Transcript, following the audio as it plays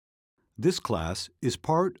This class is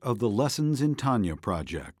part of the Lessons in Tanya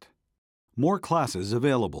project. More classes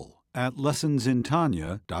available at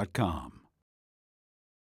lessonsintanya.com.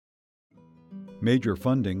 Major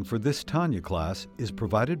funding for this Tanya class is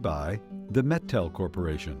provided by the Mettel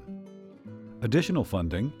Corporation. Additional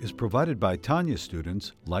funding is provided by Tanya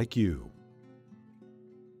students like you.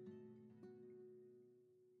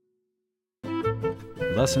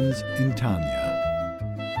 Lessons in Tanya.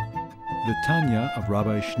 The Tanya of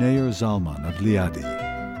Rabbi Schneur Zalman of Liadi,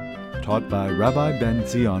 taught by Rabbi Ben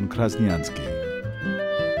Zion Krasniansky.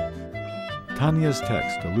 Tanya's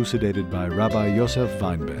text elucidated by Rabbi Yosef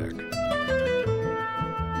Weinberg.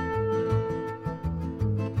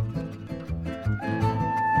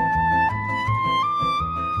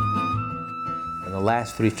 In the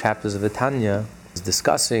last 3 chapters of the Tanya is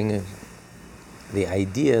discussing the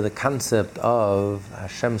idea, the concept of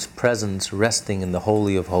Hashem's presence resting in the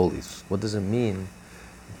Holy of Holies. What does it mean?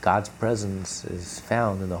 God's presence is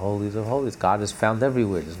found in the Holies of Holies. God is found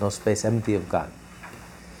everywhere. There's no space empty of God.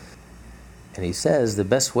 And he says the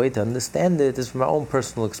best way to understand it is from our own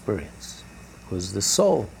personal experience. Because the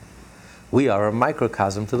soul, we are a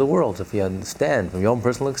microcosm to the world. So if you understand from your own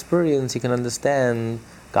personal experience, you can understand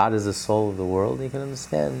God is the soul of the world. You can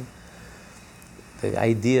understand the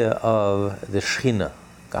idea of the Shekhinah,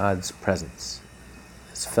 God's presence,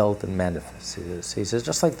 is felt and manifest. He says,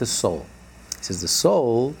 just like the soul. He says the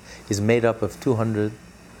soul is made up of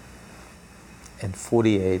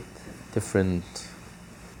 248 different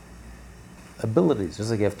abilities.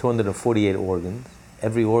 Just like you have 248 organs,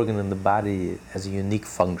 every organ in the body has a unique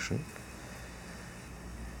function.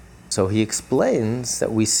 So he explains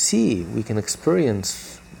that we can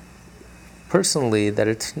experience personally that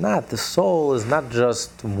it's not, the soul is not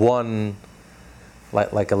just one,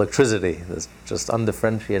 like electricity. There's just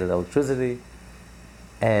undifferentiated electricity,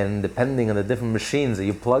 and depending on the different machines that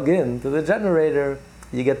you plug into the generator,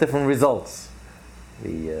 you get different results.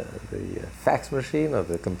 The fax machine or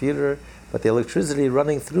the computer, but the electricity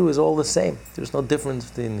running through is all the same. There's no difference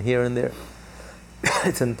between here and there.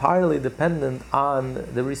 It's entirely dependent on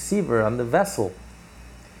the receiver, on the vessel,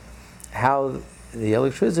 how the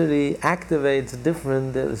electricity activates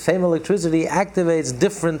the same electricity activates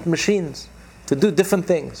different machines to do different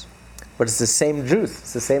things. But it's the same juice,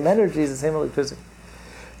 it's the same energy, it's the same electricity.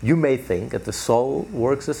 You may think that the soul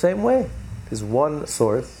works the same way. There's one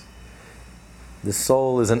source. The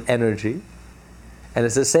soul is an energy, and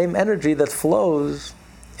it's the same energy that flows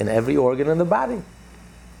in every organ in the body.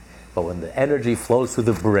 But when the energy flows through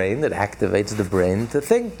the brain, it activates the brain to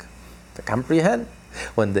think, to comprehend.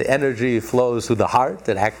 When the energy flows through the heart,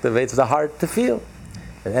 it activates the heart to feel.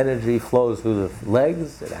 When energy flows through the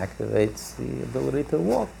legs, it activates the ability to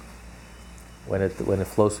walk. When it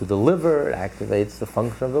flows through the liver, it activates the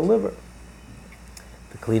function of the liver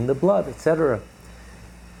to clean the blood, etc.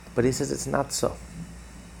 But he says it's not so.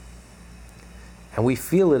 And we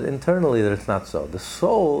feel it internally that it's not so. The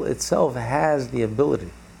soul itself has the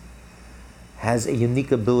ability, has a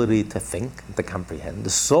unique ability to think, to comprehend. The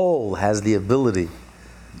soul has the ability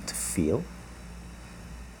to feel,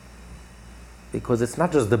 because it's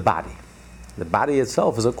not just the body. The body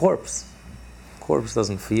itself is a corpse. The corpse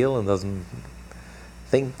doesn't feel and doesn't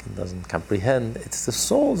think and doesn't comprehend. It's the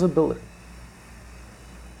soul's ability.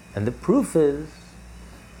 And the proof is,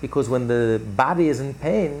 because when the body is in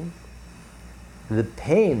pain, the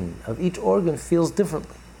pain of each organ feels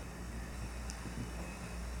differently.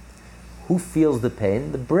 Who feels the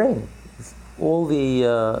pain? The brain. All the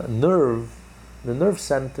nerve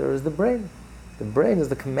center is the brain. The brain is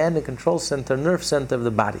the command and control center, nerve center of the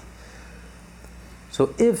body.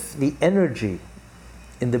 So if the energy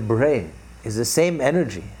in the brain is the same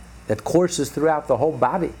energy that courses throughout the whole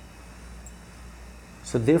body,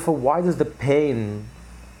 so therefore why does the pain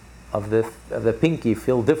of the pinky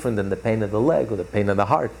feel different than the pain of the leg, or the pain of the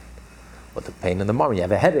heart, or the pain in the arm? You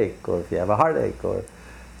have a headache, or if you have a heartache, or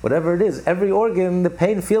whatever it is, every organ, the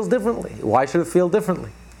pain feels differently. Why should it feel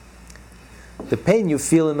differently? The pain you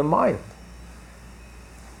feel in the mind.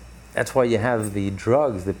 That's why you have the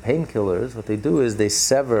drugs, the painkillers. What they do is they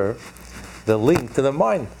sever the link to the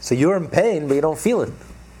mind. So you're in pain, but you don't feel it.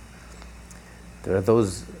 There are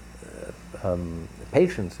those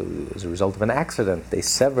patients who, as a result of an accident, they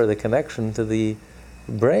sever the connection to the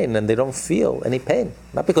brain and they don't feel any pain.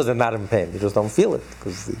 Not because they're not in pain, they just don't feel it.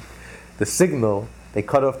 Because the signal, they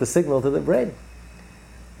cut off the signal to the brain.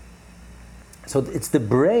 So it's the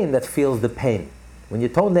brain that feels the pain. When your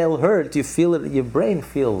toenail hurts, you feel it, your brain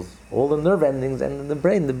feels all the nerve endings, and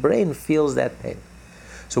the brain feels that pain.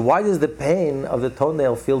 So why does the pain of the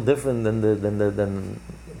toenail feel different than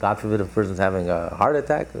God forbid, if a person's having a heart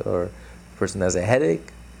attack or a person has a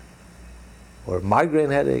headache? or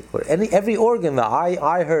migraine headache, or every organ, the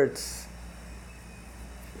eye hurts,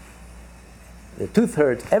 the tooth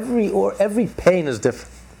hurts, every pain is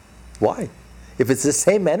different. Why? If it's the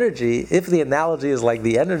same energy, if the analogy is like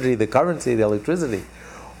the energy, the currency, the electricity,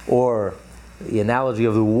 or the analogy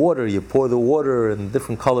of the water, you pour the water in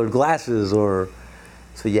different colored glasses, or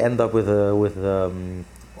so you end up with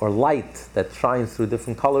or light that shines through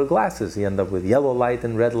different colored glasses. You end up with yellow light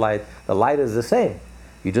and red light. The light is the same.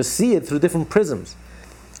 You just see it through different prisms.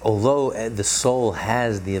 Although the soul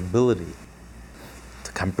has the ability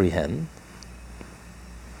to comprehend,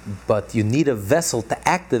 but you need a vessel to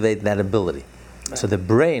activate that ability. So the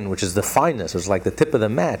brain, which is the finest, it's like the tip of the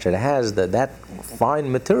match, it has that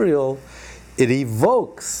fine material, it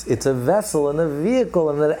evokes, it's a vessel and a vehicle,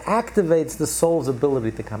 and it activates the soul's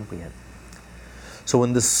ability to comprehend. So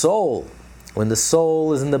when the soul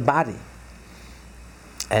is in the body,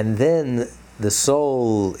 and then the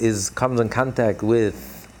soul comes in contact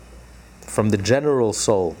with, from the general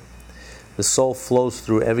soul, the soul flows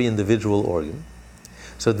through every individual organ.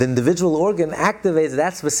 So the individual organ activates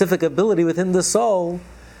that specific ability within the soul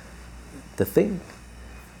to think,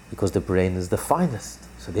 because the brain is the finest.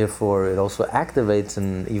 So therefore it also activates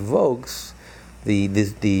and evokes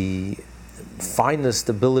the finest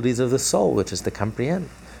abilities of the soul, which is to comprehend.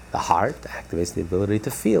 The heart activates the ability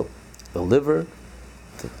to feel. The liver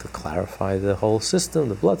to clarify the whole system,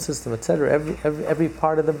 the blood system, etc. Every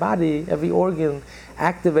part of the body, every organ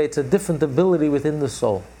activates a different ability within the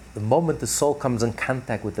soul. The moment the soul comes in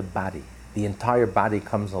contact with the body, the entire body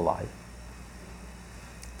comes alive.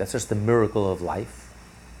 That's just the miracle of life.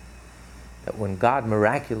 That when God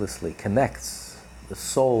miraculously connects the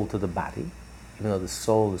soul to the body, even though the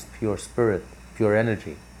soul is pure spirit, pure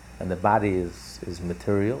energy, and the body is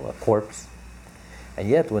material, a corpse, and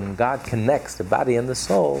yet when God connects the body and the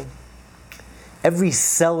soul, every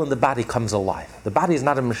cell in the body comes alive. The body is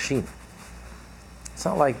not a machine. It's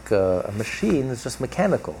not like a machine, it's just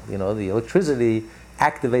mechanical. The electricity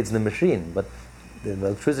activates the machine, but the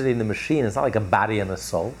electricity in the machine is not like a body and a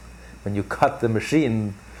soul. When you cut the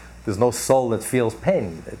machine, there's no soul that feels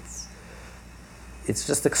pain. It's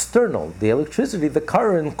just external. The electricity, the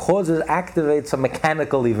current activates a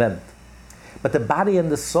mechanical event. But the body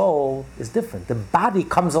and the soul is different. The body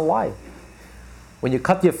comes alive. When you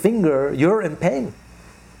cut your finger, you're in pain.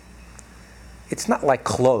 It's not like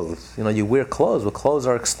clothes. You wear clothes, but clothes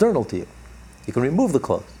are external to you. You can remove the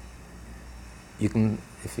clothes.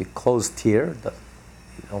 If your clothes tear,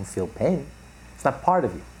 you don't feel pain. It's not part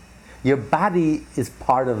of you. Your body is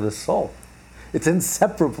part of the soul. It's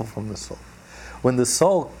inseparable from the soul. When the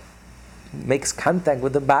soul makes contact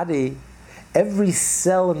with the body, every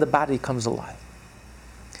cell in the body comes alive.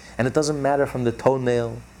 And it doesn't matter from the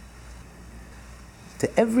toenail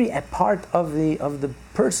to every part of the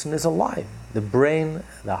person is alive. The brain,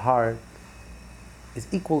 the heart is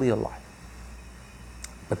equally alive.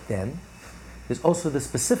 But then there's also the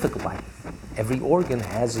specific life. Every organ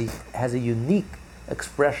has a unique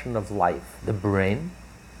expression of life. The brain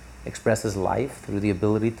expresses life through the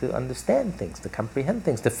ability to understand things, to comprehend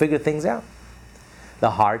things, to figure things out.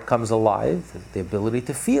 The heart comes alive with the ability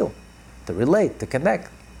to feel, to relate, to connect.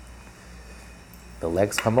 The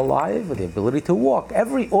legs come alive with the ability to walk.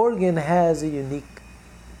 Every organ has a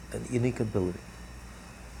unique ability.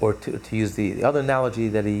 Or to use the other analogy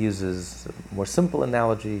that he uses, a more simple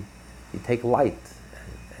analogy, you take light,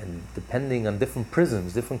 and depending on different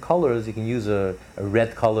prisms, different colors, you can use a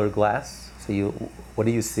red color glass. So what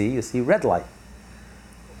do you see? You see red light,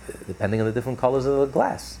 depending on the different colors of the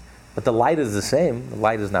glass. But the light is the same. The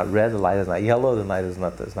light is not red, the light is not yellow, the light is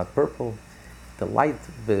not purple. The light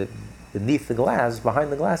beneath the glass,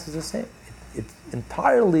 behind the glass, is the same. It's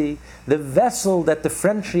entirely the vessel that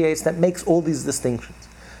differentiates, that makes all these distinctions.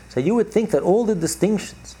 So you would think that all the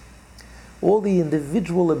distinctions, all the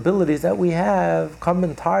individual abilities that we have come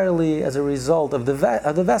entirely as a result of the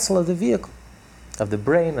vessel, of the vehicle, of the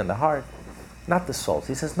brain and the heart, not the soul.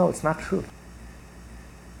 He says, no, it's not true.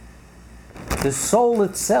 The soul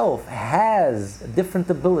itself has different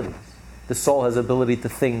abilities. The soul has ability to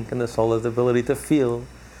think, and the soul has the ability to feel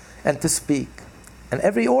and to speak. And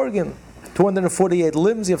every organ, 248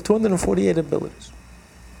 limbs, you have 248 abilities.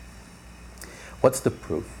 What's the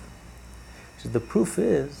proof? So the proof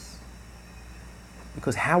is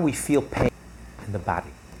because how we feel pain in the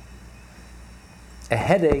body. A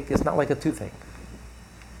headache is not like a toothache.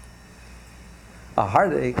 A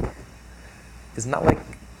heartache is not like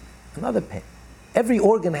another pain. Every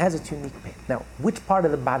organ has its unique pain. Now, which part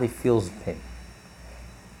of the body feels pain?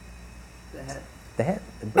 The head. The head,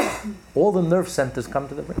 the brain. All the nerve centers come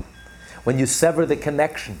to the brain. When you sever the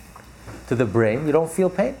connection to the brain, you don't feel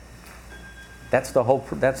pain. That's the whole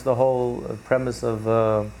premise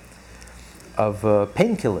of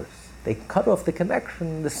painkillers. They cut off the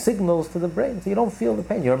connection, the signals to the brain, so you don't feel the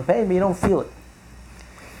pain. You're in pain, but you don't feel it.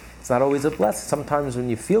 It's not always a blessing. Sometimes when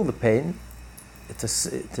you feel the pain, it's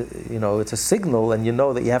a signal, and you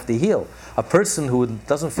know that you have to heal. A person who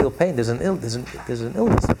doesn't feel pain, there's an illness.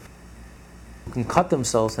 Who can cut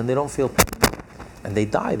themselves and they don't feel pain, and they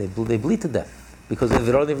die. They bleed to death because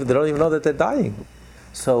they don't even know that they're dying.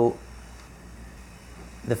 So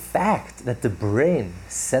the fact that the brain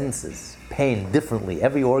senses pain differently,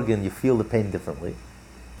 every organ you feel the pain differently.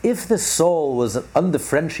 If the soul was an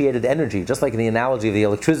undifferentiated energy, just like in the analogy of the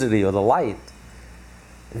electricity or the light,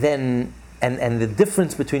 then and the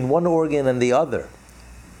difference between one organ and the other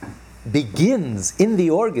begins in the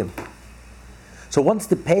organ. So once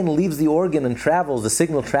the pain leaves the organ and travels, the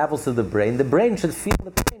signal travels to the brain should feel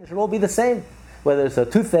the pain. It should all be the same. Whether it's a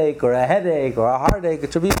toothache or a headache or a heartache,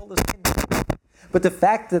 it should be all the same. But the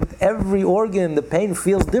fact that every organ, the pain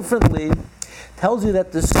feels differently, tells you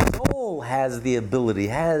that the soul has the ability,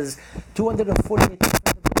 has 248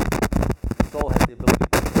 different abilities. The soul has the ability.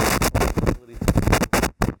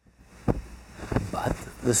 But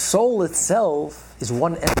the soul itself is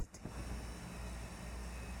one entity.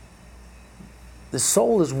 The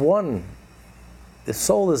soul is one. The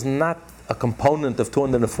soul is not a component of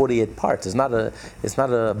 248 parts. It's not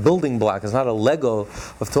a building block. It's not a Lego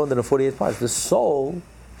of 248 parts. The soul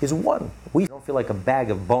is one. We don't feel like a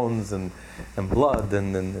bag of bones and blood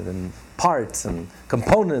and parts and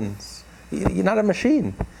components. You're not a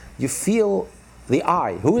machine. You feel the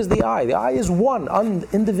I. Who is the I? The I is one,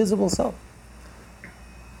 indivisible self.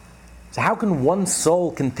 So how can one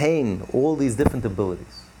soul contain all these different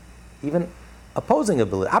abilities? Even opposing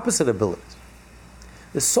abilities, opposite abilities.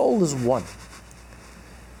 The soul is one.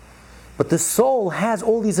 But the soul has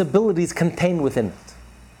all these abilities contained within it.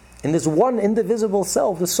 In this one indivisible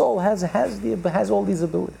self, the soul has all these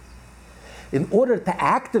abilities. In order to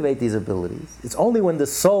activate these abilities, it's only when the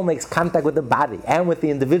soul makes contact with the body and with the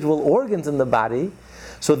individual organs in the body,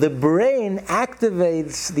 so the brain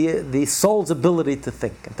activates the soul's ability to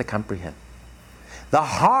think and to comprehend. The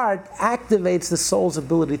heart activates the soul's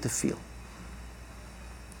ability to feel.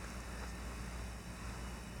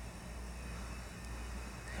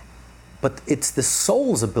 But it's the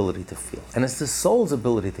soul's ability to feel, and it's the soul's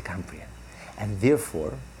ability to comprehend. And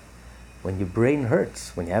therefore, when your brain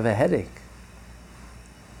hurts, when you have a headache,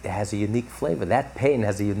 it has a unique flavor. That pain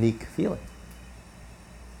has a unique feeling.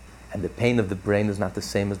 And the pain of the brain is not the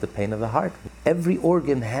same as the pain of the heart. Every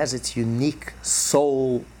organ has its unique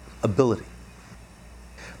soul ability.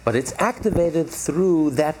 But it's activated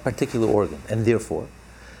through that particular organ, and therefore,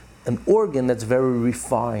 an organ that's very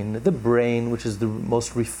refined, the brain, which is the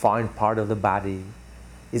most refined part of the body,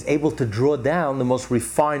 is able to draw down the most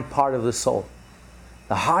refined part of the soul.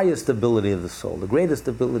 The highest ability of the soul, the greatest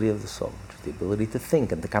ability of the soul, which is the ability to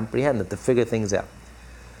think and to comprehend and to figure things out.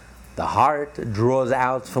 The heart draws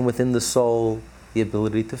out from within the soul the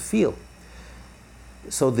ability to feel.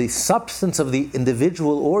 So the substance of the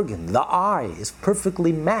individual organ, the eye, is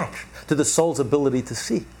perfectly matched to the soul's ability to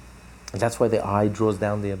see. And that's why the eye draws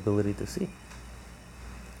down the ability to see.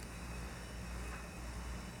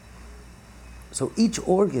 So each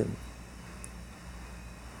organ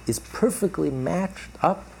is perfectly matched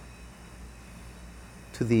up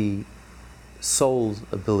to the soul's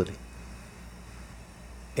ability.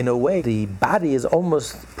 In a way, the body is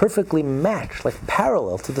almost perfectly matched, like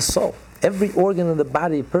parallel to the soul. Every organ in the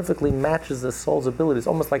body perfectly matches the soul's ability. It's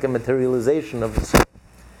almost like a materialization of the soul.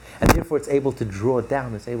 And therefore it's able to draw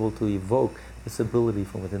down, it's able to evoke this ability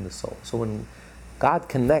from within the soul. So when God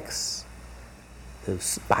connects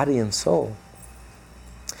the body and soul,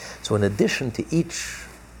 so in addition to each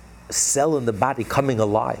cell in the body coming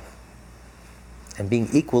alive and being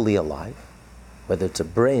equally alive, whether it's a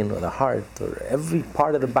brain or the heart or every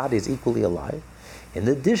part of the body is equally alive, in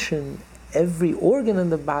addition, every organ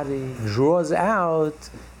in the body draws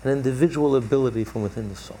out an individual ability from within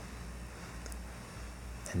the soul.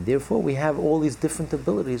 And therefore we have all these different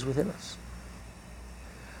abilities within us.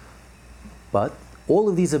 But all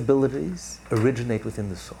of these abilities originate within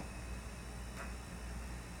the soul.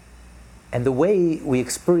 And the way we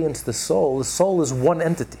experience the soul is one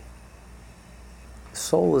entity. The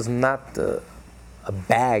soul is not a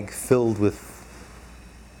bag filled with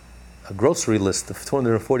a grocery list of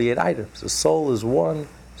 248 items. The soul is one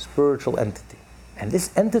spiritual entity. And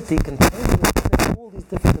this entity contains all these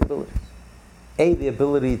different abilities. A, the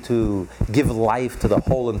ability to give life to the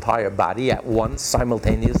whole entire body at once,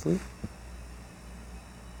 simultaneously.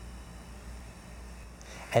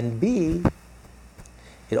 And B,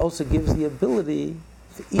 it also gives the ability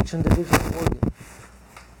for each individual organ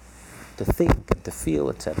to think and to feel,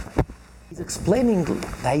 etc. He's explaining the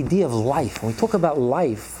idea of life. When we talk about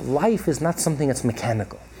life, life is not something that's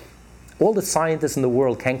mechanical. All the scientists in the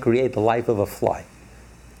world can't create the life of a fly.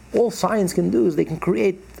 All science can do is they can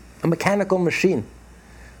create a mechanical machine.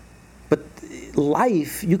 But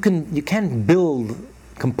life, you can't build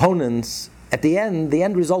components. At the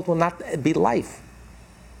end result will not be life.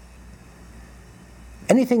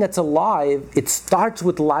 Anything that's alive, it starts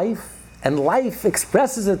with life, and life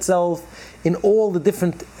expresses itself in all the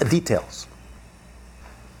different details.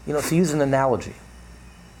 To use an analogy,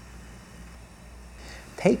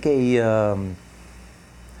 take a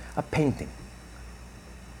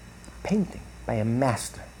painting by a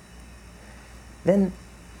master, then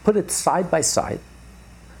put it side by side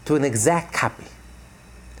to an exact copy,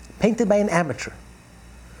 painted by an amateur,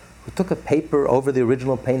 who took a paper over the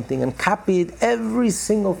original painting and copied every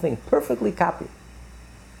single thing, perfectly copied.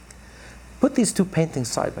 Put these two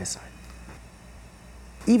paintings side by side.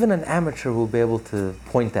 Even an amateur will be able to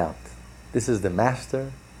point out, this is the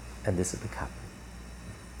master and this is the copy.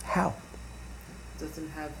 How? It doesn't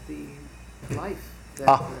have the life.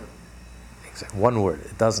 Exactly. One word,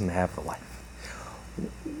 it doesn't have the life.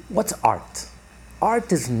 What's art?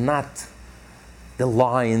 Art is not the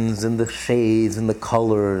lines and the shades and the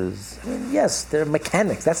colors. Yes, they're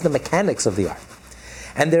mechanics. That's the mechanics of the art.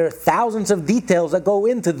 And there are thousands of details that go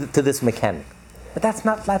into this mechanic. But that's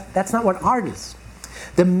not what art is.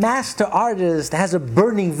 The master artist has a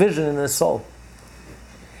burning vision in his soul.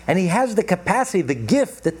 And he has the capacity, the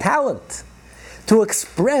gift, the talent to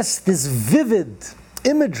express this vivid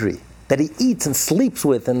imagery that he eats and sleeps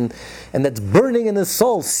with and that's burning in his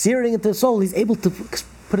soul, searing into his soul. He's able to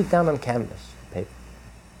put it down on canvas, paper.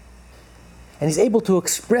 And he's able to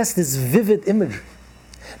express this vivid imagery.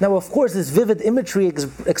 Now, of course, this vivid imagery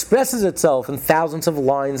expresses itself in thousands of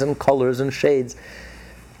lines and colors and shades.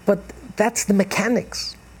 But that's the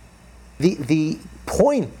mechanics. The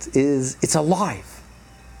point is, it's alive.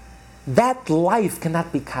 That life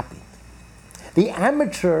cannot be copied. The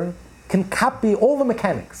amateur can copy all the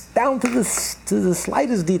mechanics, down to the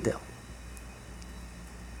slightest detail.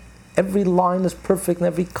 Every line is perfect, and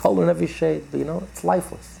every color and every shade, but it's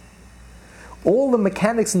lifeless. All the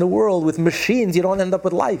mechanics in the world with machines, you don't end up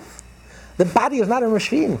with life. The body is not a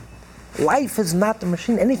machine. Life is not a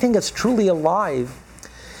machine. Anything that's truly alive,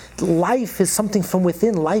 life is something from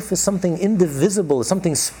within. Life is something indivisible, it's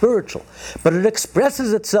something spiritual. But it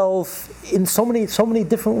expresses itself in so many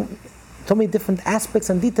different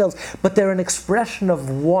aspects and details, but they're an expression of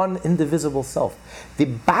one indivisible self. The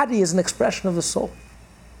body is an expression of the soul.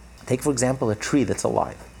 Take, for example, a tree that's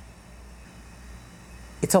alive.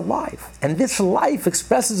 It's alive. And this life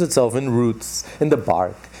expresses itself in roots, in the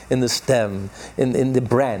bark, in the stem, in the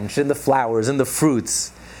branch, in the flowers, in the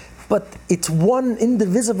fruits. But it's one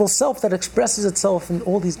indivisible self that expresses itself in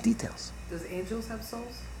all these details. Does angels have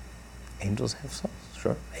souls? Angels have souls,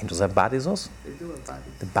 sure. Angels have bodies also. They do have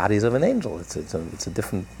bodies. The bodies of an angel. It's a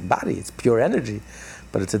different body. It's pure energy,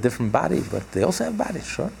 but it's a different body. But they also have bodies,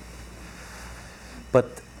 sure.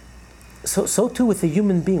 But so too with a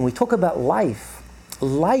human being. We talk about life.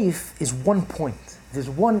 Life is one point. There's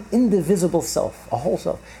one indivisible self, a whole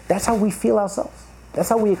self. That's how we feel ourselves. That's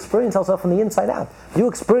how we experience ourselves from the inside out. You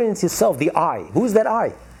experience yourself, the I. Who's that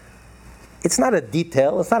I? It's not a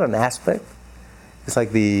detail. It's not an aspect. It's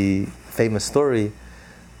like the famous story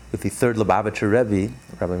with the third Lubavitcher Rebbe,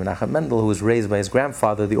 Rabbi Menachem Mendel, who was raised by his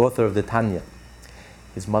grandfather, the author of the Tanya.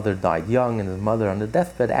 His mother died young, and his mother on the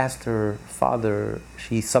deathbed asked her father,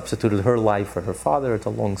 she substituted her life for her father. It's a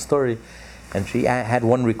long story. And she had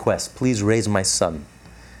one request: please raise my son.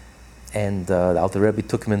 And the Alter Rebbe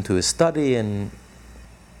took him into his study, and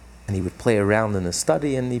he would play around in his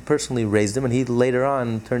study, and he personally raised him, and he later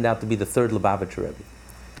on turned out to be the third Lubavitcher Rebbe,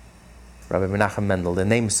 Rabbi Menachem Mendel, the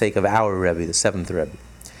namesake of our Rebbe, the seventh Rebbe.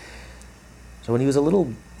 So when he was a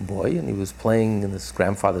little boy, and he was playing in his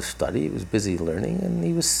grandfather's study, he was busy learning, and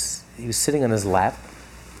he was sitting on his lap,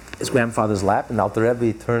 his grandfather's lap, and Alter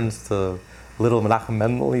Rebbe turns to little Menachem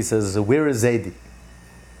Mendel, he says, "Where is Zaidi?"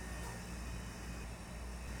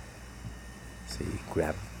 So he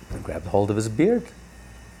grabbed hold of his beard.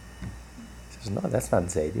 He says, "No, that's not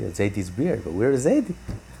Zaidi. That's Zaidi's beard. But where is Zaidi?" He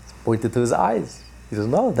pointed to his eyes. He says,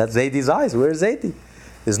 "No, that's Zaidi's eyes. Where is Zaidi?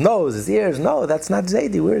 His nose, his ears. No, that's not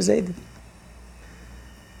Zaidi. Where is Zaidi?"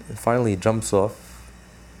 And finally he jumps off,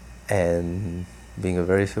 and being a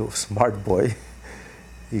very smart boy,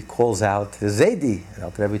 he calls out, "Zaidi!" And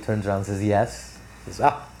Alter Rebbe turns around and says, "Yes." He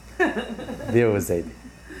says, there was Zaidi.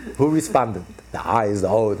 Who responded? The eyes,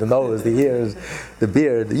 the nose, the ears, the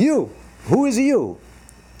beard. You! Who is you?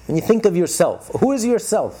 When you think of yourself, who is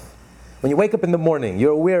yourself? When you wake up in the morning,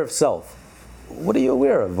 you're aware of self. What are you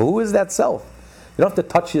aware of? Who is that self? You don't have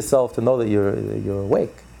to touch yourself to know that you're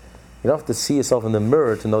awake. You don't have to see yourself in the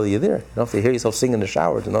mirror to know that you're there. You don't have to hear yourself sing in the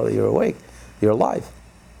shower to know that you're awake. You're alive.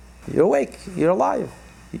 You're awake. You're alive.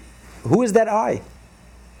 Who is that I?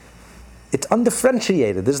 It's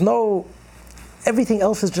undifferentiated. Everything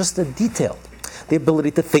else is just a detail. The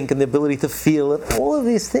ability to think and the ability to feel, and all of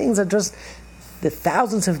these things are just the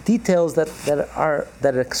thousands of details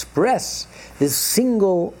that express this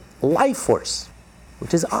single life force,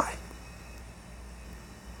 which is I.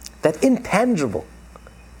 That intangible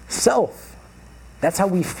self. That's how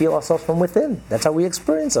we feel ourselves from within. That's how we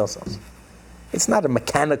experience ourselves. It's not a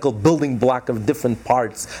mechanical building block of different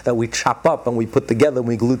parts that we chop up and we put together and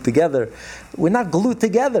we glue together. We're not glued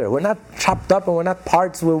together. We're not chopped up and we're not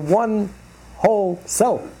parts. We're one whole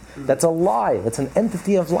self that's alive. It's an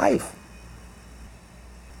entity of life.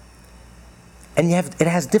 And it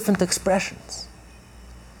has different expressions.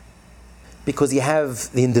 Because you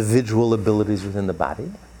have the individual abilities within the body,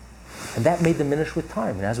 and that may diminish with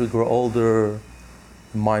time. And as we grow older,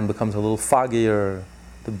 the mind becomes a little foggier,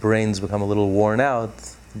 the brains become a little worn out,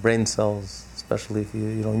 the brain cells, especially if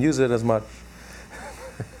you don't use it as much.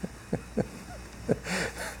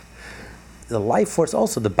 The life force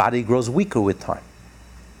also, the body grows weaker with time.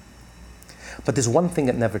 But there's one thing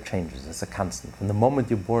that never changes, it's a constant, from the moment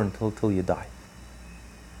you're born till you die.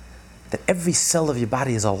 That every cell of your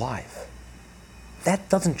body is alive. That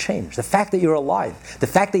doesn't change. The fact that you're alive, the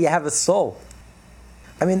fact that you have a soul.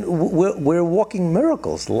 I mean, we're walking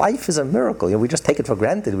miracles. Life is a miracle. We just take it for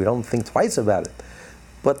granted. We don't think twice about it.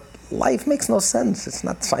 But life makes no sense. It's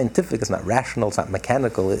not scientific. It's not rational. It's not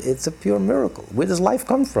mechanical. It's a pure miracle. Where does life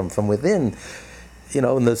come from? From within.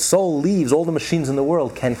 When the soul leaves, all the machines in the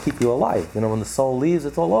world can't keep you alive. When the soul leaves,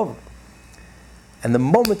 it's all over. And the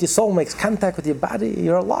moment your soul makes contact with your body,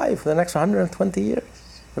 you're alive for the next 120 years.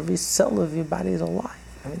 Every cell of your body is alive.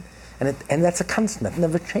 And that's a constant. That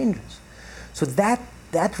never changes. So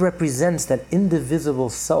that represents that indivisible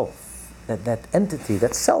self, that entity,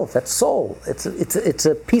 that self, that soul. It's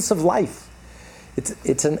a piece of life.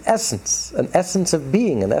 It's an essence of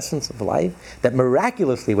being, an essence of life, that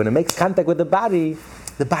miraculously, when it makes contact with the body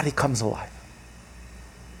comes alive.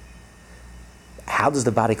 How does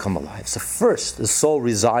the body come alive? So first, the soul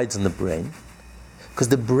resides in the brain, because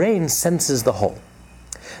the brain senses the whole.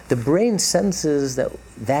 The brain senses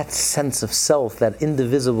that sense of self, that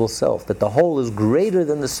indivisible self, that the whole is greater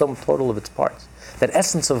than the sum total of its parts. That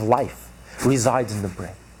essence of life resides in the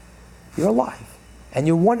brain. You're alive, and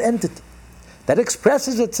you're one entity that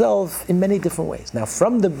expresses itself in many different ways. Now,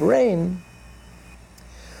 from the brain,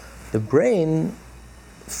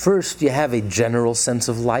 first you have a general sense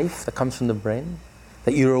of life that comes from the brain,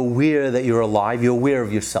 that you're aware that you're alive, you're aware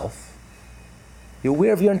of yourself. You're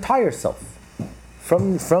aware of your entire self.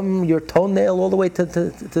 From your toenail all the way to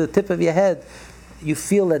the tip of your head, you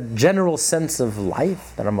feel that general sense of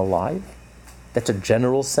life, that I'm alive. That's a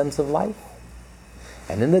general sense of life.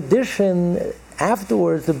 And in addition,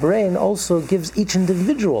 afterwards, the brain also gives each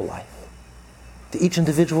individual life, to each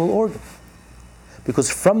individual organ. Because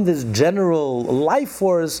from this general life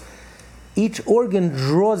force, each organ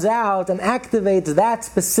draws out and activates that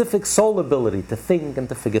specific soul ability to think and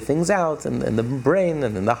to figure things out, and in the brain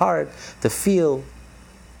and in the heart, to feel.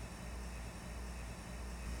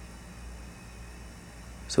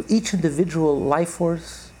 So each individual life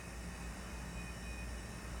force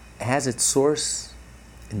has its source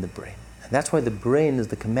in the brain. And that's why the brain is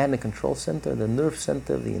the command and control center, the nerve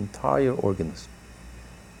center of the entire organism.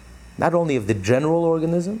 Not only of the general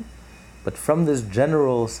organism, but from this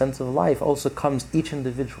general sense of life also comes each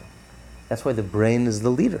individual. That's why the brain is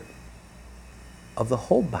the leader of the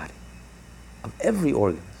whole body, of every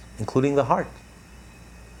organ, including the heart.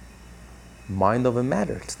 Mind over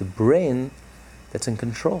matter. It's the brain that's in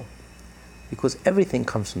control, because everything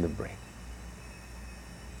comes from the brain.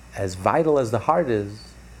 As vital as the heart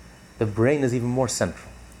is, the brain is even more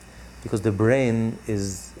central, because the brain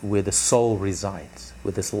is where the soul resides,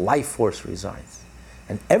 where this life force resides.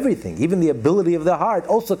 And everything, even the ability of the heart,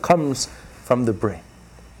 also comes from the brain.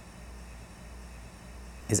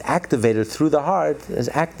 Is activated through the heart, but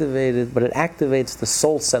it activates the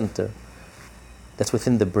soul center that's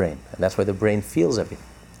within the brain. And that's why the brain feels everything.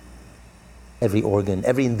 Every organ,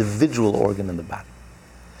 every individual organ in the body.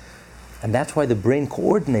 And that's why the brain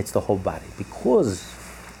coordinates the whole body. Because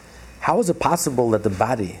how is it possible that the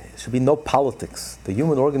body, there should be no politics? The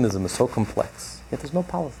human organism is so complex, yet there's no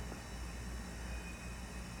politics.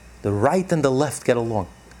 The right and the left get along.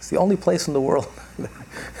 It's the only place in the world.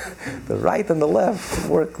 The right and the left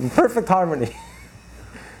work in perfect harmony.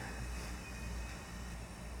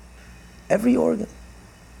 Every organ.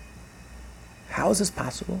 How is this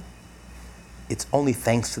possible? It's only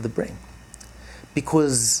thanks to the brain.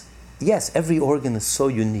 Because, yes, every organ is so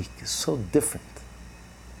unique, is so different.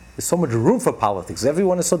 There's so much room for politics.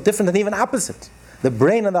 Everyone is so different and even opposite. The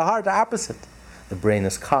brain and the heart are opposite. The brain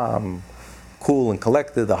is calm, cool and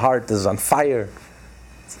collected. The heart is on fire.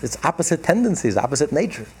 It's opposite tendencies, opposite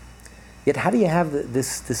nature. Yet how do you have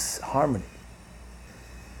this harmony?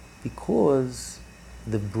 Because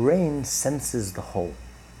the brain senses the whole.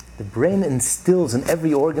 The brain instills in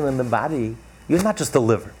every organ in the body, you're not just the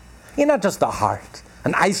liver. You're not just the heart,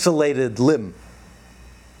 an isolated limb.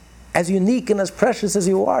 As unique and as precious as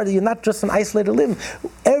you are, you're not just an isolated limb.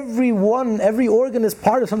 Every organ is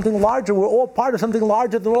part of something larger. We're all part of something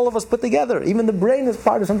larger than all of us put together. Even the brain is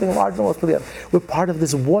part of something larger than all of us put together. We're part of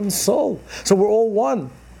this one soul. So we're all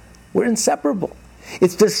one. We're inseparable.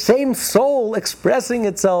 It's the same soul expressing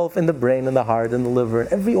itself in the brain and the heart and the liver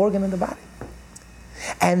and every organ in the body.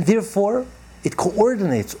 And therefore, it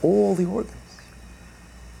coordinates all the organs.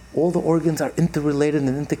 All the organs are interrelated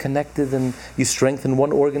and interconnected, and you strengthen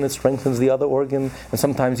one organ, it strengthens the other organ, and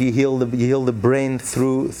sometimes you heal the brain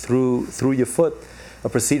through your foot, a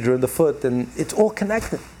procedure in the foot, and it's all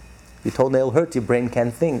connected. Your toenail hurts, your brain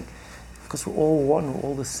can't think. Because we're all one, we're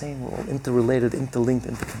all the same, we're all interrelated, interlinked,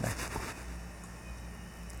 interconnected.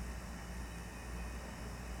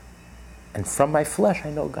 And from my flesh I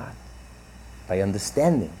know God. By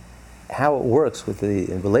understanding how it works with the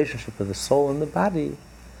relationship of the soul and the body,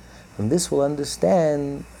 from this we'll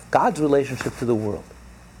understand God's relationship to the world.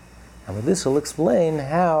 And with this we'll explain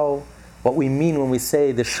what we mean when we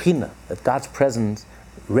say the Shekhinah, that God's presence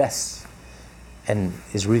rests and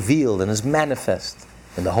is revealed and is manifest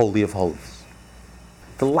in the Holy of Holies.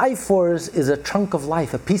 The life force is a chunk of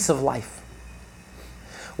life, a piece of life.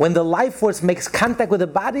 When the life force makes contact with the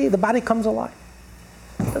body comes alive.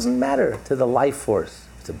 It doesn't matter to the life force.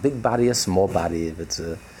 If it's a big body, a small body, if it's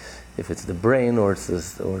the brain or it's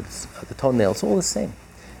the toenail, it's all the same.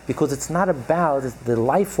 Because it's not about, the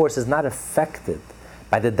life force is not affected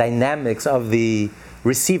by the dynamics of the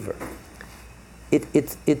receiver.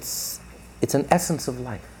 It's an essence of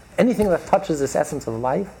life. Anything that touches this essence of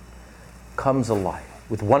life comes alive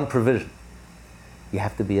with one provision. You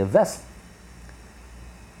have to be a vessel.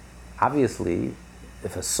 Obviously,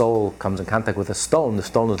 if a soul comes in contact with a stone, the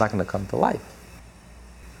stone is not going to come to life.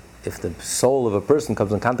 If the soul of a person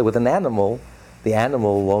comes in contact with an animal, the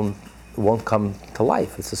animal won't come to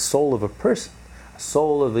life. It's the soul of a person, a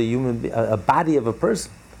soul of a human being, a body of a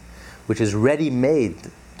person, which is ready-made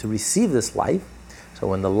to receive this life. So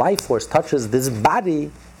when the life force touches this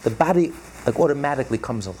body, the body automatically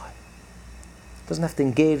comes alive. It doesn't have to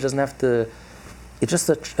engage, it's just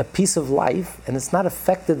a piece of life, and it's not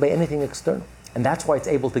affected by anything external. And that's why it's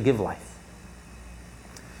able to give life.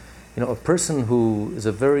 A person who is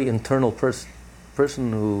a very internal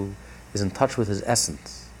person who is in touch with his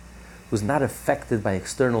essence, who's not affected by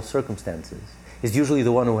external circumstances, is usually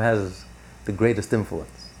the one who has the greatest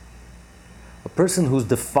influence. A person who's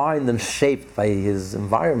defined and shaped by his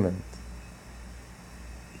environment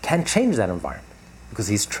can't change that environment because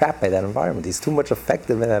he's trapped by that environment. He's too much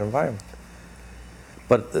affected by that environment.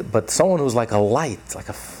 But someone who's like a light, like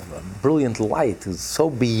a brilliant light, who's so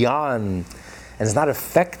beyond and is not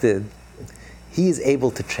affected, he is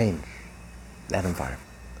able to change that environment.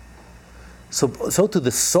 So to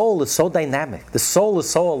the soul is so dynamic. The soul is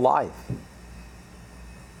so alive.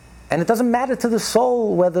 And it doesn't matter to the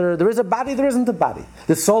soul whether there is a body, there isn't a body.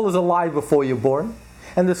 The soul is alive before you're born,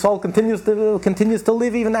 and the soul continues to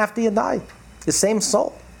live even after you die. The same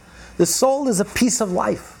soul. The soul is a piece of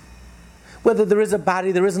life. Whether there is a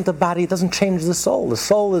body, there isn't a body, it doesn't change the soul. The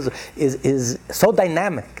soul is so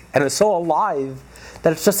dynamic and it's so alive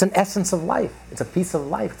that it's just an essence of life. It's a piece of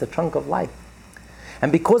life, it's a chunk of life.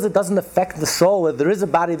 And because it doesn't affect the soul, whether there is a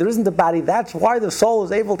body, there isn't a body, that's why the soul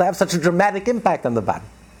is able to have such a dramatic impact on the body.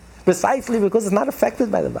 Precisely because it's not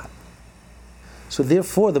affected by the body. So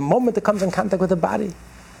therefore, the moment it comes in contact with the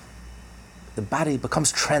body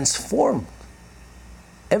becomes transformed.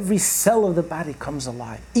 Every cell of the body comes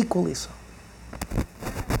alive, equally so.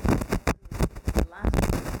 The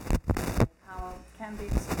latter power can be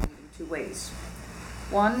explained in two ways.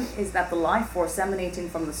 One is that the life force emanating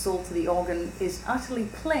from the soul to the organ is utterly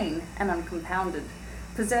plain and uncompounded,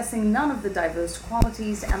 possessing none of the diverse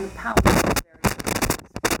qualities and the powers of the various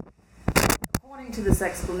organs. According to this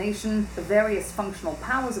explanation, the various functional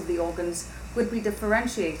powers of the organs would be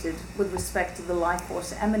differentiated with respect to the life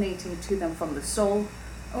force emanating to them from the soul,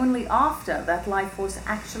 only after that life force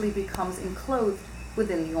actually becomes enclosed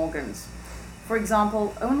within the organs. For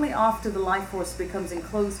example, only after the life force becomes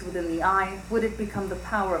enclosed within the eye would it become the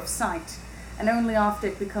power of sight, and only after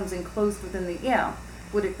it becomes enclosed within the ear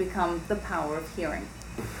would it become the power of hearing.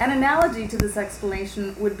 An analogy to this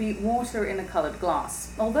explanation would be water in a colored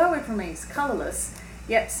glass. Although it remains colorless,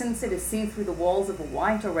 yet since it is seen through the walls of a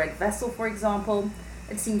white or red vessel, for example,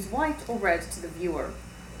 it seems white or red to the viewer.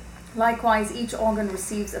 Likewise, each organ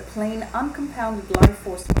receives a plain, uncompounded life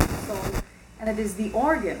force from the soul, and it is the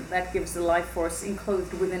organ that gives the life force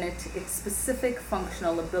enclosed within it its specific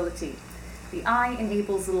functional ability. The eye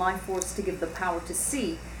enables the life force to give the power to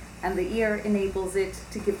see, and the ear enables it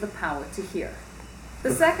to give the power to hear.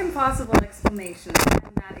 The second possible explanation,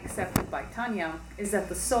 and that accepted by Tanya, is that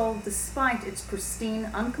the soul, despite its pristine,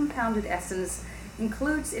 uncompounded essence,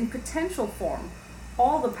 includes in potential form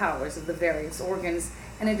all the powers of the various organs,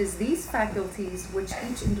 and it is these faculties which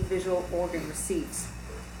each individual organ receives.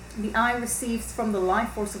 The eye receives from the life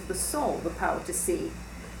force of the soul the power to see.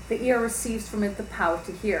 The ear receives from it the power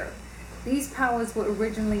to hear. These powers were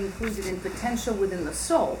originally included in potential within the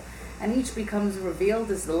soul, and each becomes revealed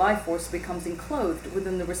as the life force becomes enclosed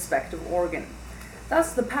within the respective organ.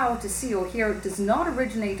 Thus, the power to see or hear does not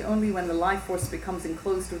originate only when the life force becomes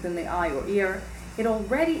enclosed within the eye or ear. It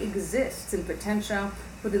already exists in potentia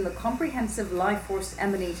within the comprehensive life force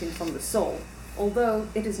emanating from the soul, although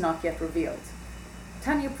it is not yet revealed.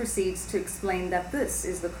 Tanya proceeds to explain that this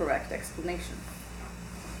is the correct explanation.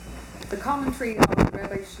 The commentary of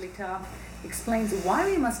Rabbi Shlita explains why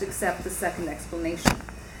we must accept the second explanation.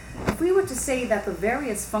 If we were to say that the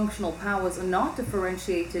various functional powers are not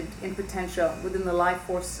differentiated in potentia within the life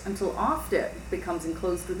force until after it becomes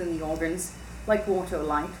enclosed within the organs, like water or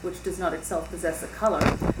light, which does not itself possess a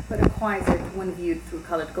color, but acquires it when viewed through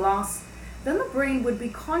colored glass, then the brain would be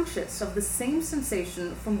conscious of the same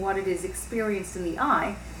sensation from what it is experienced in the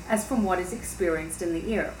eye as from what is experienced in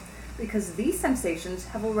the ear, because these sensations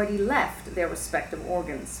have already left their respective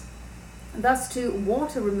organs. Thus, too,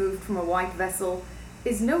 water removed from a white vessel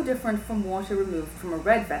is no different from water removed from a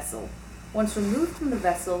red vessel. Once removed from the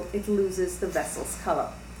vessel, it loses the vessel's color.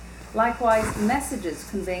 Likewise, messages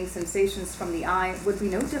conveying sensations from the eye would be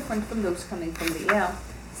no different from those coming from the ear,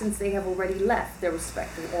 since they have already left their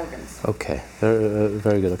respective organs. Okay,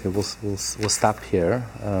 very good. Okay, we'll stop here.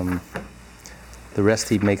 The rest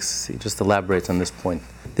he just elaborates on this point.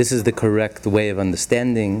 This is the correct way of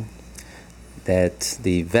understanding that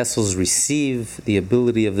the vessels receive the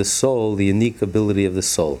ability of the soul, the unique ability of the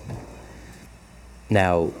soul.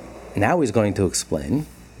 Now he's going to explain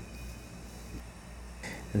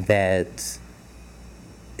that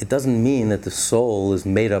it doesn't mean that the soul is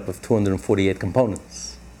made up of 248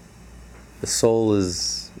 components. The soul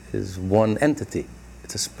is one entity.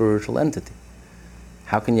 It's a spiritual entity.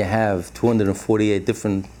 How can you have 248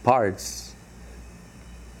 different parts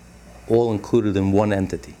all included in one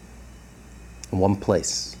entity, in one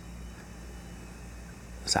place?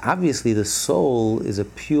 So obviously the soul is a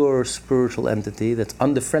pure spiritual entity that's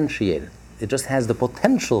undifferentiated. It just has the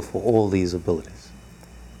potential for all these abilities.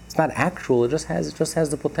 It's not actual, it just has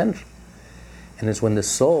the potential. And it's when the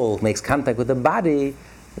soul makes contact with the body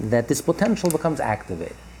that this potential becomes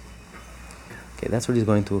activated. Okay, that's what he's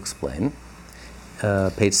going to explain.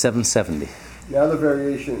 Page 770. Now the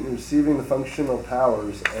variation in receiving the functional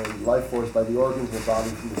powers and life force by the organs of the body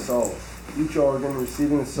from the soul. Each organ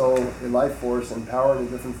receiving the soul a life force and power in a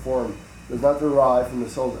different form does not derive from the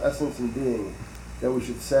soul's essence and being. That we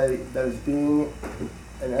should say that its being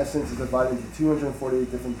and essence is divided into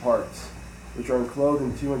 248 different parts, which are enclosed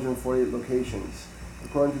in 248 locations,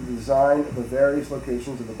 according to the design of the various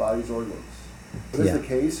locations of the body's organs. If this is the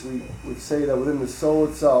case, we would say that within the soul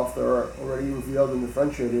itself there are already revealed and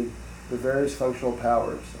differentiated the various functional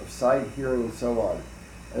powers of sight, hearing, and so on,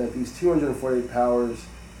 and that these 248 powers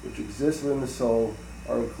which exist within the soul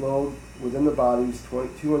are enclosed within the body's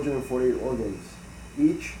 248 organs,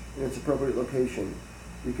 each in its appropriate location.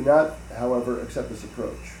 We cannot, however, accept this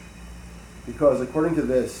approach, because according to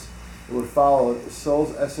this, it would follow that the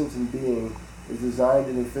soul's essence and being is designed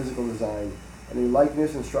in a physical design, and a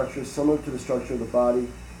likeness and structure similar to the structure of the body,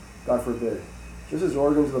 God forbid. Just as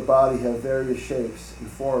organs of the body have various shapes and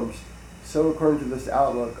forms, so according to this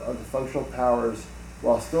outlook are the functional powers,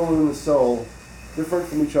 while still within the soul, different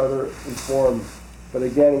from each other in form. But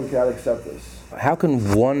again, we cannot accept this. How can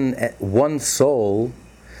one soul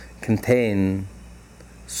contain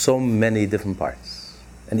so many different parts,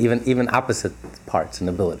 and even opposite parts and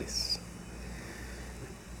abilities?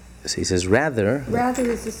 So he says, rather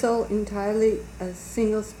is the soul entirely a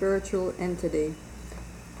single spiritual entity.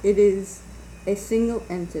 It is a single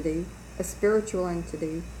entity, a spiritual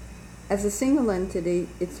entity. As a single entity,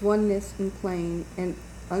 its oneness in plane and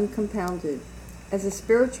uncompounded As a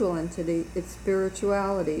spiritual entity, its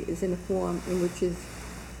spirituality is in a form in which is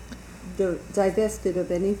divested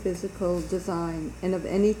of any physical design and of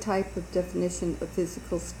any type of definition of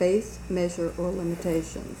physical space, measure, or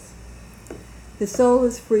limitations. The soul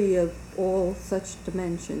is free of all such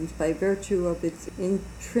dimensions by virtue of its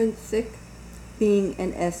intrinsic being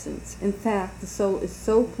and essence. In fact, the soul is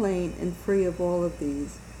so plain and free of all of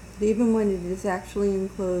these that even when it is actually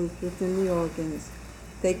enclosed within the organs,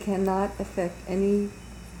 they cannot affect any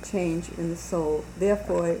change in the soul.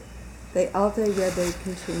 Therefore, they Alte Rebbe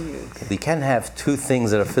continues. We can have two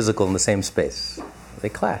things that are physical in the same space. They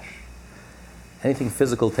clash. Anything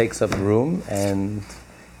physical takes up room, and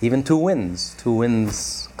even two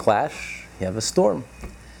winds clash, you have a storm.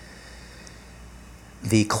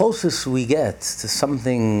 The closest we get to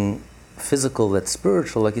something physical that's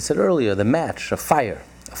spiritual, like you said earlier, the match, a fire,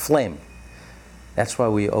 a flame. That's why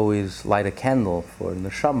we always light a candle for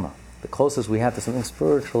neshama. The closest we have to something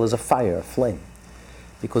spiritual is a fire, a flame.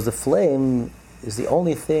 Because the flame is the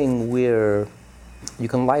only thing where you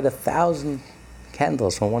can light 1,000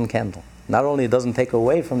 candles from one candle. Not only it doesn't take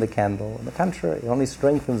away from the candle, on the contrary, it only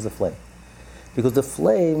strengthens the flame. Because the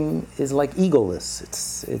flame is like egoless.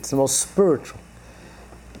 It's the most spiritual.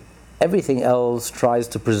 Everything else tries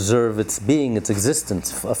to preserve its being, its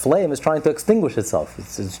existence. A flame is trying to extinguish itself.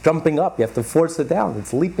 It's jumping up. You have to force it down.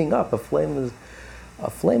 It's leaping up. A flame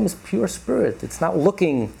is pure spirit. It's not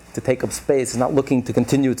looking to take up space. It's not looking to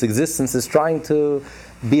continue its existence. It's trying to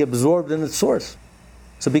be absorbed in its source.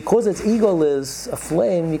 So because it's egoless, a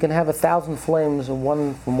flame, you can have 1,000 flames from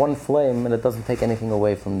one flame, and it doesn't take anything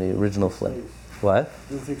away from the original flame. What?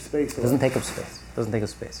 It doesn't take space. It doesn't take up space. It doesn't take up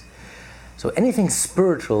space. So anything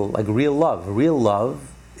spiritual, like real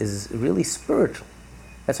love is really spiritual.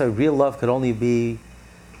 That's why real love could only be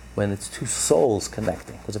when it's two souls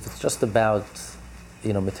connecting. Because if it's just about,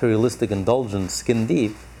 materialistic indulgence, skin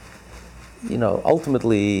deep,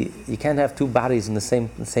 ultimately you can't have two bodies in the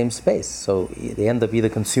same space. So they end up either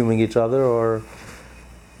consuming each other or,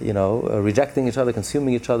 rejecting each other,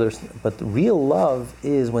 consuming each other. But real love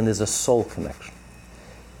is when there's a soul connection.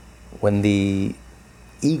 When the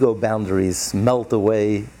ego boundaries melt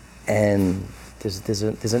away and there's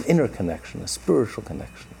an inner connection, a spiritual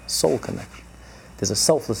connection, a soul connection. There's a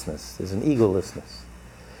selflessness, there's an egolessness.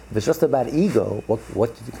 If it's just about ego,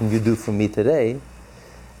 what can you do for me today?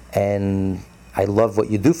 And I love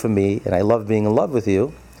what you do for me, and I love being in love with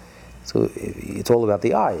you. So it's all about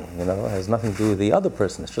the I, it has nothing to do with the other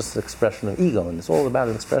person. It's just an expression of ego, and it's all about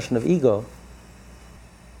an expression of ego.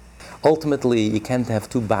 Ultimately, you can't have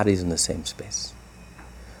two bodies in the same space.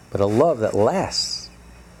 But a love that lasts,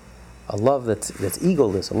 a love that's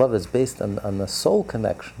egoless, a love that's based on the soul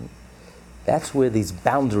connection, that's where these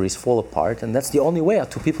boundaries fall apart, and that's the only way how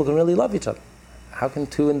two people can really love each other. How can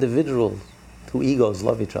two individuals, two egos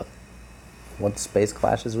love each other? One space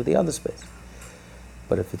clashes with the other space.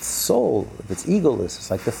 But if it's soul, if it's egoless,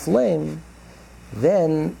 it's like the flame,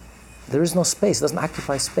 then there is no space, it doesn't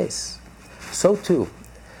occupy space. So too,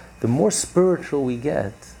 the more spiritual we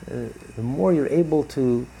get, the more you're able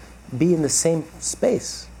to be in the same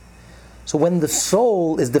space. So when the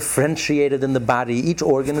soul is differentiated in the body, each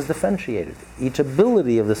organ is differentiated. Each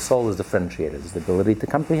ability of the soul is differentiated. There's the ability to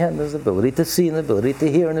comprehend, there's the ability to see, and the ability to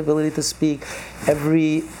hear, and the ability to speak.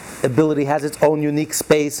 Every ability has its own unique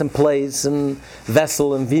space and place and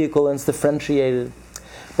vessel and vehicle, and it's differentiated.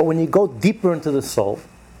 But when you go deeper into the soul,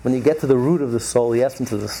 when you get to the root of the soul, the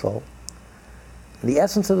essence of the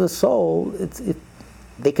soul,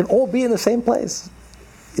 they can all be in the same place.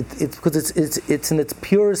 Because it's in its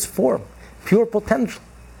purest form, pure potential.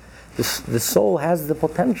 The soul has the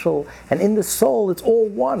potential, and in the soul it's all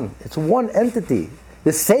one. It's one entity.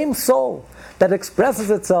 The same soul that expresses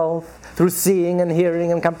itself through seeing and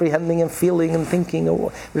hearing and comprehending and feeling and thinking.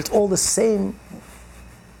 It's all the same.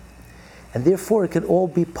 And therefore it could all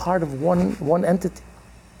be part of one entity.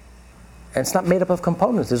 And it's not made up of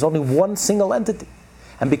components. There's only one single entity.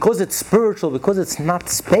 And because it's spiritual, because it's not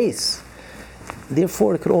space,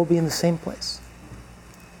 therefore it could all be in the same place.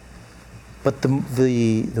 But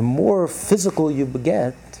the more physical you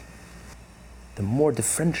get, the more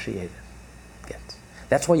differentiated it gets.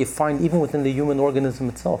 That's why you find even within the human organism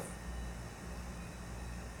itself,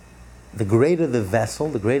 the greater the vessel,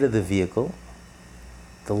 the greater the vehicle,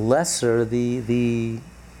 the lesser the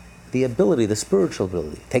ability, the spiritual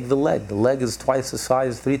ability. Take the leg. The leg is twice the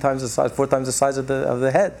size, 3 times the size, 4 times the size of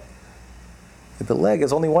the head. The leg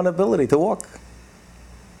has only one ability, to walk.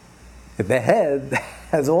 The head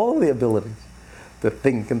has all the abilities, to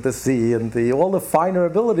think and to see, and all the finer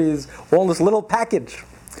abilities, all this little package.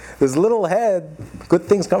 This little head, good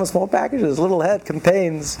things come in small packages. This little head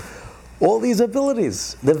contains all these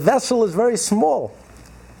abilities. The vessel is very small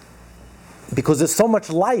because there's so much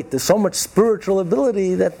light, there's so much spiritual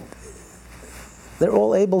ability that they're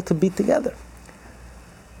all able to be together.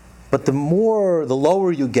 But the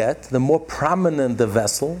lower you get, the more prominent the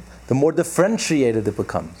vessel, the more differentiated it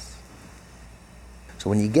becomes. So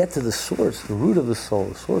when you get to the source, the root of the soul,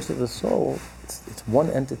 the source of the soul, it's one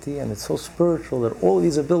entity, and it's so spiritual that all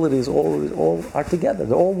these abilities all are together.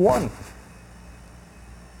 They're all one.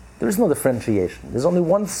 There is no differentiation. There's only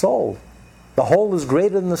one soul. The whole is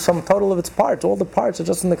greater than the sum total of its parts. All the parts are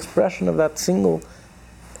just an expression of that single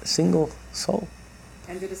soul.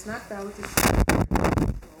 And it is not valid to say that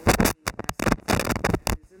the soul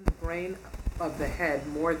is in the brain of the head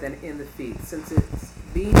more than in the feet, since its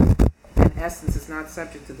being and essence is not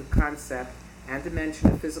subject to the concept and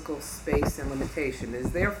dimension of physical space and limitation. It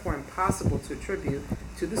is therefore impossible to attribute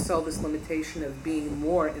to the soul this limitation of being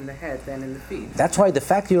more in the head than in the feet. That's why the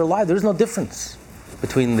fact you're alive, there's no difference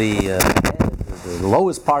between the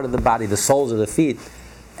lowest part of the body, the soles of the feet.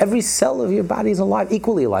 Every cell of your body is alive,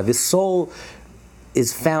 equally alive. The soul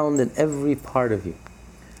is found in every part of you,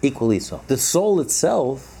 equally so. The soul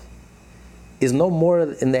itself is no more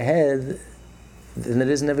in the head than it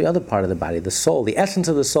is in every other part of the body. The soul, the essence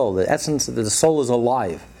of the soul, the essence of the soul is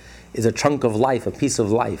alive, is a chunk of life, a piece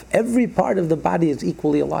of life. Every part of the body is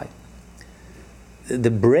equally alive.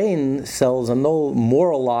 The brain cells are no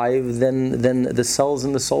more alive than the cells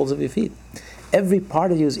in the soles of your feet. Every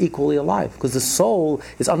part of you is equally alive because the soul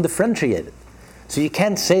is undifferentiated. So you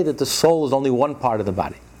can't say that the soul is only one part of the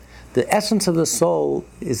body. The essence of the soul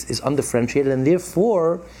is undifferentiated, and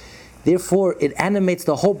therefore it animates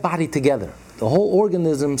the whole body together, the whole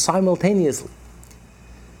organism simultaneously.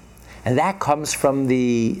 And that comes from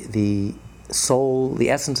the soul, the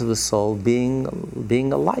essence of the soul being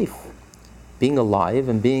a life, being alive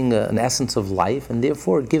and being an essence of life, and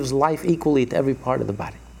therefore it gives life equally to every part of the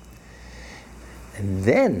body. And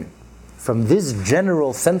then, from this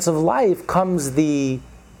general sense of life comes the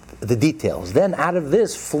details. Then out of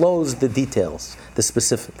this flows the details, the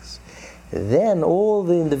specifics. Then all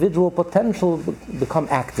the individual potential become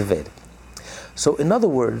activated. So in other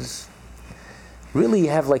words, really you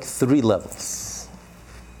have like three levels.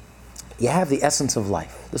 You have the essence of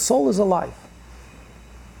life. The soul is alive.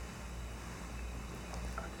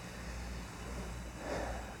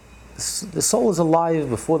 The soul is alive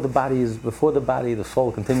before the body. The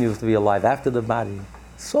soul continues to be alive after the body.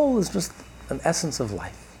 Soul is just an essence of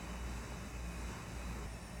life.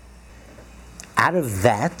 Out of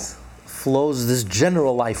that flows this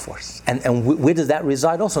general life force. And where does that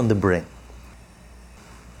reside? Also in the brain.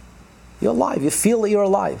 You're alive. You feel that you're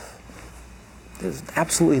alive. There's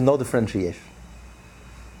absolutely no differentiation.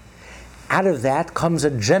 Out of that comes a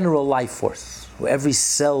general life force, where every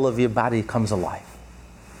cell of your body comes alive.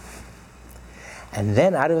 And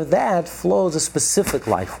then out of that flows a specific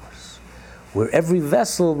life force, where every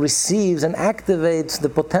vessel receives and activates the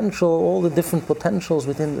potential, all the different potentials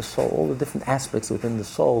within the soul, all the different aspects within the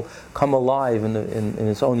soul come alive in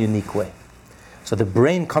its own unique way. So the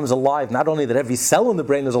brain comes alive, not only that every cell in the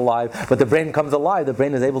brain is alive, but the brain comes alive, the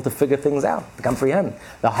brain is able to figure things out, to comprehend.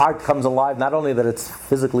 The heart comes alive, not only that it's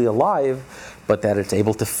physically alive, but that it's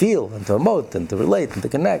able to feel and to emote and to relate and to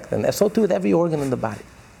connect, and so too with every organ in the body.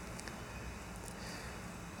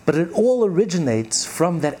 But it all originates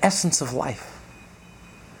from that essence of life.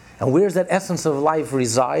 And where does that essence of life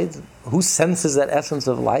reside? Who senses that essence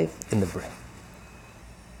of life? In the brain.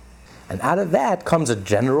 And out of that comes a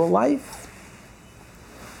general life,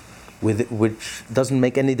 which doesn't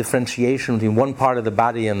make any differentiation between one part of the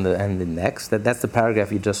body and the next. That's the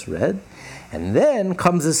paragraph you just read. And then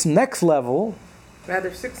comes this next level.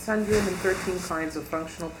 Rather, 613 kinds of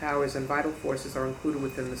functional powers and vital forces are included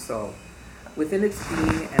within the soul, within its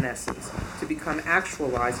being and essence, to become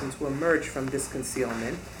actualized and to emerge from this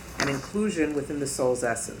concealment and inclusion within the soul's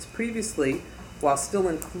essence. Previously, while still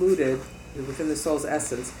included within the soul's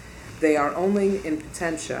essence, they are only in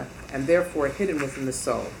potentia and therefore hidden within the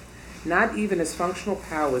soul, not even as functional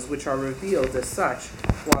powers which are revealed as such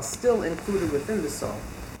while still included within the soul.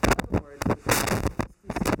 In other words,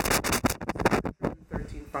 the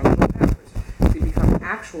 13 functional powers to become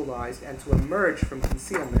actualized and to emerge from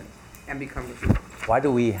concealment and become revealed. Why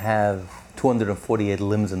do we have 248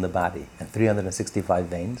 limbs in the body and 365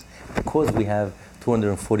 veins? Because we have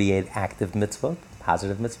 248 active mitzvot,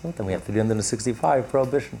 positive mitzvot, and we have 365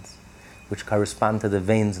 prohibitions, which correspond to the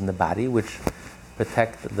veins in the body, which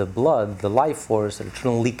protect the blood, the life force, that it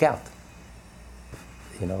shouldn't leak out.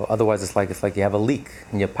 Otherwise it's like you have a leak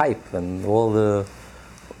in your pipe, and all the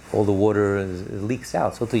water leaks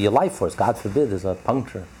out. So to your life force, God forbid, there's a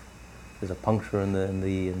puncture there's a puncture in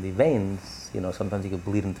the veins, sometimes you can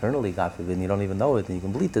bleed internally, God forbid, and you don't even know it, and you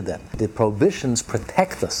can bleed to death. The prohibitions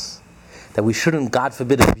protect us, that we shouldn't, God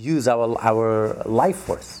forbid, abuse our life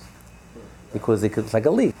force, because it's like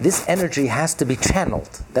a leak. This energy has to be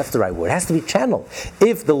channeled. That's the right word. It has to be channeled.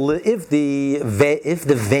 If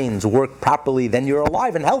the veins work properly, then you're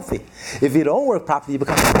alive and healthy. If you don't work properly, you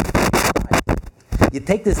become alive. You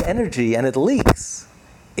take this energy and it leaks.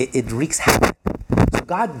 It wreaks havoc. So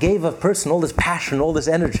God gave a person all this passion, all this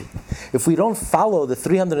energy. If we don't follow the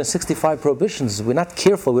 365 prohibitions, we're not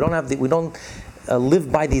careful. We don't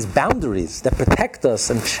live by these boundaries that protect us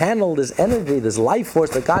and channel this energy, this life force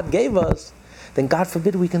that God gave us, then God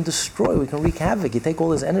forbid we can destroy, we can wreak havoc. You take all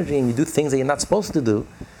this energy and you do things that you're not supposed to do,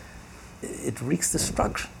 it wreaks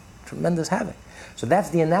destruction, tremendous havoc. So that's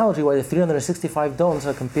the analogy why the 365 dones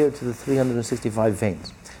are compared to the 365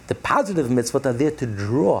 veins. The positive mitzvot are there to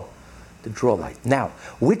draw light. Now,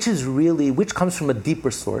 which comes from a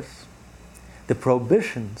deeper source? The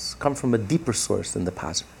prohibitions come from a deeper source than the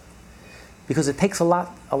positive. Because it takes a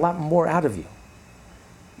lot more out of you.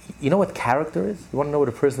 You know what character is? You want to know what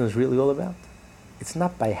a person is really all about? It's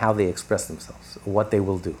not by how they express themselves, or what they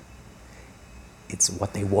will do. It's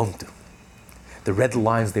what they won't do. The red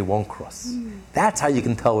lines they won't cross. That's how you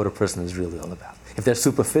can tell what a person is really all about. If they're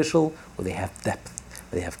superficial, or they have depth,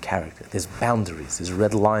 or they have character. There's boundaries, there's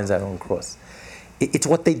red lines that don't cross. It's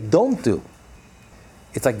what they don't do.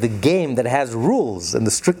 It's like the game that has rules, and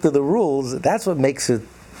the stricter the rules, that's what makes it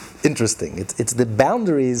interesting. It's the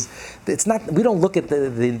boundaries. It's not. We don't look at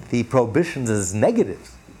the prohibitions as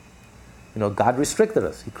negatives. God restricted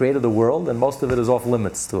us. He created the world, and most of it is off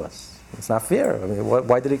limits to us. It's not fair. I mean,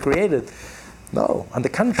 why did He create it? No. On the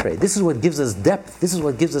contrary, this is what gives us depth. This is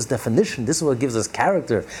what gives us definition. This is what gives us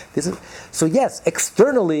character. So yes,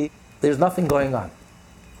 externally, there's nothing going on.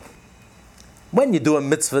 When you do a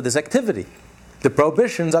mitzvah, there's activity. The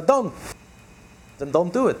prohibitions are done. Then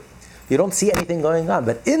don't do it. You don't see anything going on,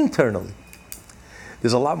 but internally,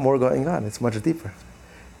 there's a lot more going on. It's much deeper.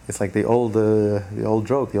 It's like the old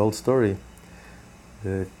joke, the old story.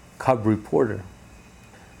 The cub reporter.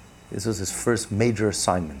 This was his first major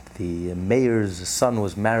assignment. The mayor's son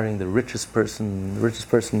was marrying the richest person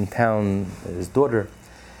in town, his daughter,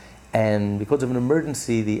 and because of an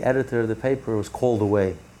emergency, the editor of the paper was called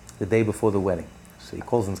away the day before the wedding. So he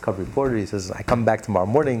calls in his cub reporter. He says, "I come back tomorrow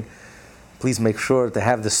morning. Please make sure to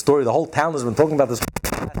have this story. The whole town has been talking about this for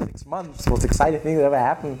the last 6 months. Most exciting thing that ever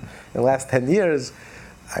happened in the last 10 years.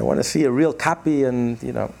 I want to see a real copy." And,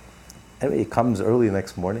 anyway, he comes early the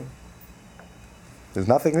next morning. There's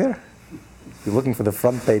nothing there. You're looking for the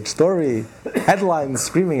front page story, headlines,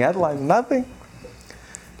 screaming headlines, nothing.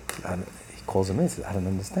 And he calls him in and says, "I don't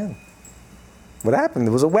understand. What happened?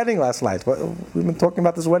 There was a wedding last night. We've been talking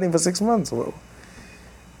about this wedding for 6 months."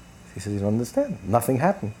 He says, "You don't understand. Nothing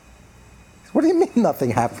happened." "What do you mean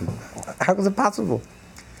nothing happened? How is it possible?"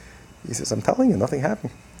 He says, "I'm telling you, nothing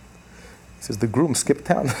happened." He says, "The groom skipped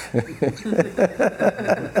town."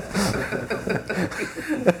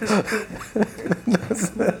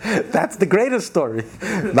 That's the greatest story.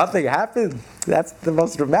 Nothing happened. That's the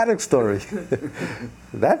most dramatic story.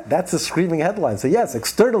 That's a screaming headline. So yes,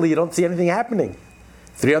 externally you don't see anything happening.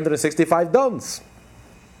 365 don'ts.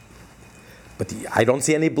 But I don't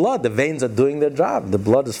see any blood. The veins are doing their job. The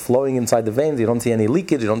blood is flowing inside the veins. You don't see any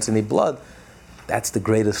leakage. You don't see any blood. That's the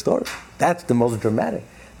greatest story. That's the most dramatic.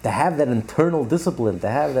 To have that internal discipline,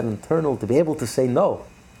 to be able to say no.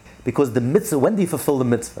 Because the mitzvah, when do you fulfill the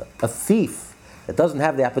mitzvah? A thief that doesn't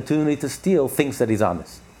have the opportunity to steal thinks that he's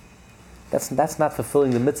honest. That's not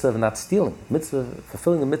fulfilling the mitzvah of not stealing.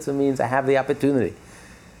 Fulfilling the mitzvah means I have the opportunity.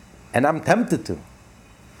 And I'm tempted to.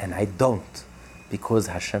 And I don't. Because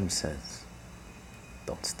Hashem says,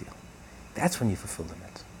 don't steal. That's when you fulfill the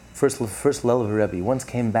mitzvah. First Lelever Rebbe once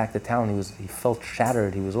came back to town. He felt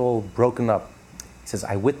shattered. He was all broken up. He says,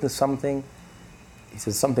 I witnessed something. He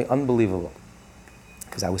says, something unbelievable.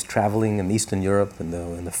 Because I was traveling in Eastern Europe in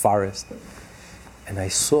the forest, and I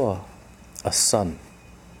saw a son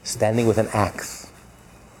standing with an axe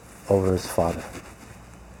over his father.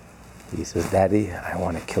 He says, Daddy, I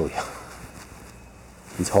want to kill you.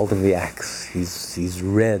 He's holding the axe. He's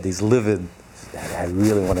red. He's livid. He says, Daddy, I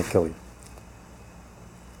really want to kill you.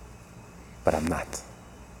 But I'm not.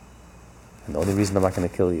 And the only reason I'm not going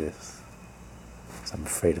to kill you is because I'm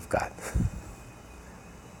afraid of God.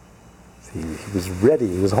 He was ready.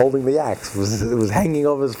 He was holding the axe. It was hanging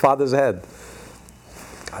over his father's head.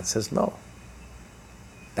 God says no.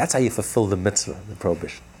 That's how you fulfill the mitzvah, the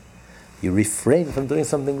prohibition. You refrain from doing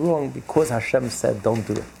something wrong because Hashem said don't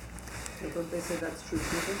do it. Don't they say that's true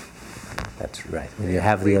too? That's right. When you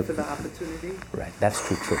have the for the opportunity. Right. That's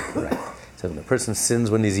true. Right. So when a person sins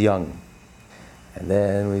when he's young, and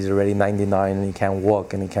then when he's already 99 and he can't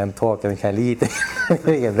walk and he can't talk and he can't eat,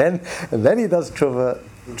 and then he does tshuva.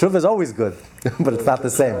 Tshuva is always good, but it's not the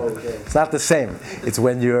same. It's not the same. It's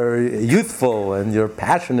when you're youthful and you're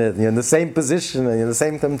passionate and you're in the same position and you're in the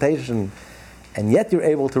same temptation, and yet you're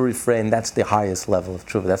able to refrain. That's the highest level of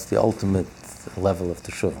tshuva. That's the ultimate level of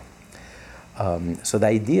teshuva. So the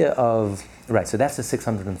idea of, right, so that's the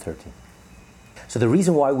 613. So the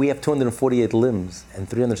reason why we have 248 limbs and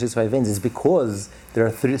 365 veins is because there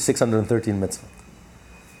are 613 mitzvot.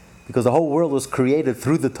 Because the whole world was created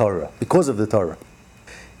through the Torah, because of the Torah.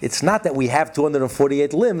 It's not that we have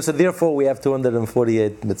 248 limbs, so therefore we have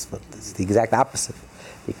 248 mitzvot. It's the exact opposite.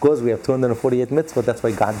 Because we have 248 mitzvot, that's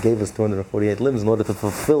why God gave us 248 limbs in order to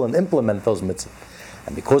fulfill and implement those mitzvot.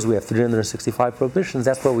 And because we have 365 prohibitions,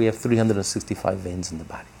 that's why we have 365 veins in the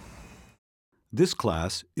body. This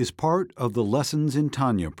class is part of the Lessons in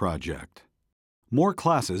Tanya project. More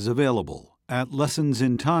classes available at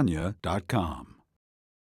lessonsintanya.com.